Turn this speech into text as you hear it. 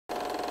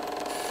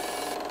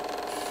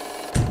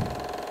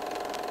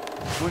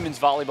Women's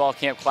volleyball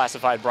camp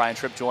classified Brian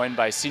Tripp, joined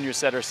by senior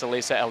setter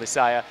Seleisa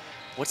Elisaia.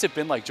 What's it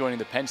been like joining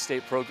the Penn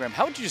State program?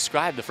 How would you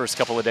describe the first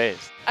couple of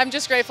days? I'm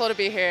just grateful to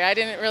be here. I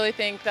didn't really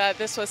think that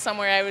this was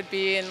somewhere I would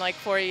be in like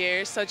 4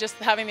 years. So just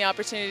having the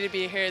opportunity to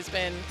be here has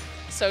been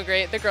so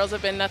great. The girls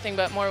have been nothing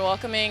but more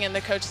welcoming and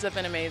the coaches have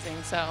been amazing.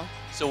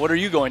 So what are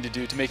you going to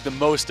do to make the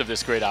most of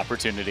this great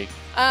opportunity?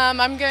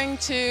 I'm going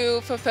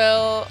to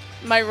fulfill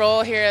my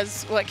role here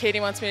as what Katie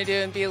wants me to do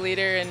and be a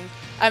leader. And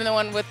I'm the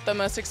one with the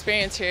most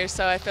experience here,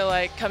 so I feel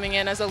like coming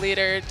in as a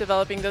leader,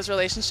 developing those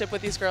relationships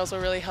with these girls will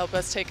really help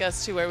us take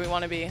us to where we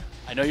want to be.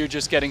 I know you're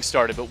just getting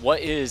started, but what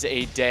is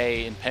a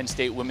day in Penn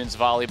State women's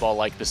volleyball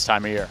like this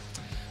time of year?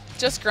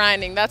 Just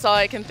grinding. That's all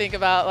I can think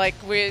about. Like,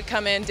 we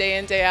come in,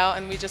 day out,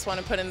 and we just want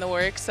to put in the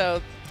work. So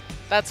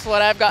that's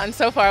what I've gotten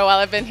so far while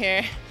I've been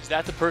here. Is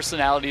that the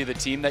personality of the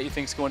team that you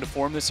think is going to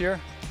form this year?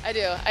 I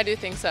do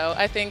think so.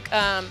 I think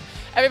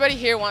everybody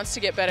here wants to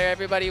get better.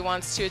 Everybody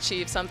wants to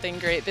achieve something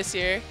great this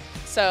year.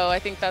 So I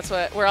think that's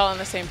what we're all on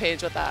the same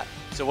page with that.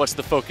 So what's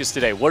the focus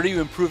today? What are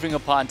you improving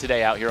upon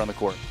today out here on the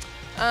court?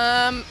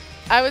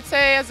 I would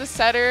say as a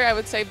setter, I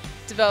would say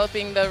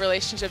developing the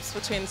relationships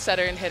between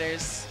setter and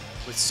hitters.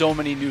 With so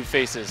many new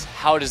faces,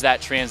 how does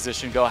that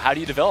transition go? How do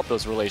you develop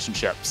those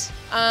relationships?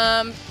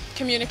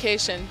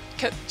 Communication.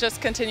 Just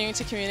continuing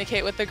to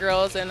communicate with the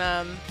girls and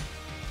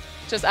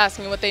just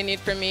asking what they need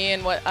from me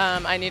and what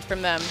I need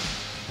from them.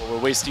 Well,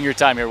 we're wasting your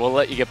time here. We'll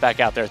let you get back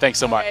out there. Thanks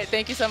so much. All right,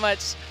 thank you so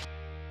much.